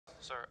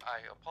Sir, I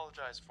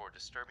apologize for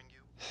disturbing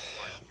you,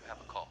 but you have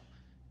a call.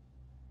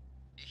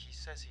 He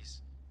says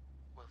he's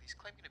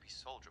claiming to be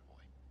Soldier Boy.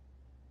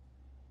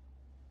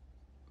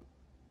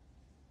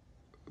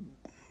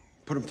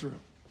 Put him through.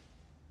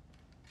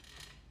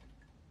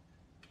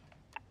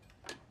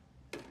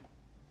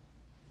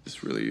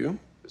 This really you?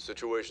 The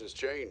situation's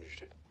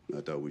changed.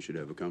 I thought we should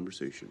have a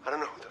conversation. I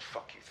don't know who the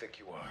fuck you think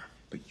you are,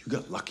 but you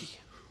got lucky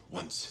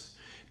once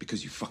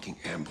because you fucking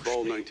ambushed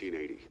Fall me.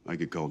 1980. I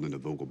get called into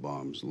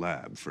Vogelbaum's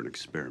lab for an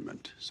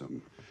experiment.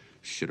 Some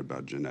shit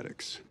about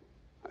genetics.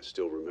 I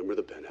still remember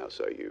the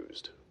penthouse I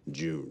used.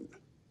 June.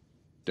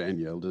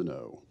 Danielle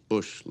Deneau.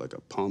 Bush like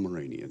a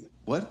Pomeranian.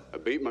 What? I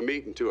beat my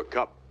meat into a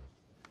cup.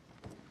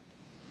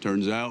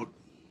 Turns out,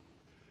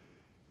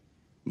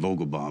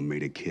 Vogelbaum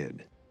made a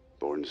kid.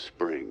 Born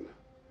spring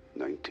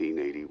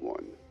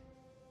 1981.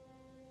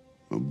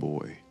 A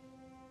boy.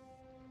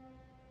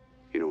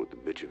 You know what the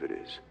bitch of it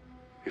is?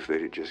 If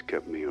they'd have just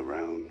kept me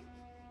around,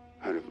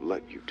 I'd have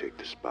let you take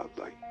the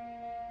spotlight.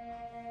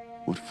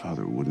 What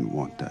father wouldn't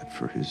want that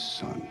for his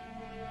son?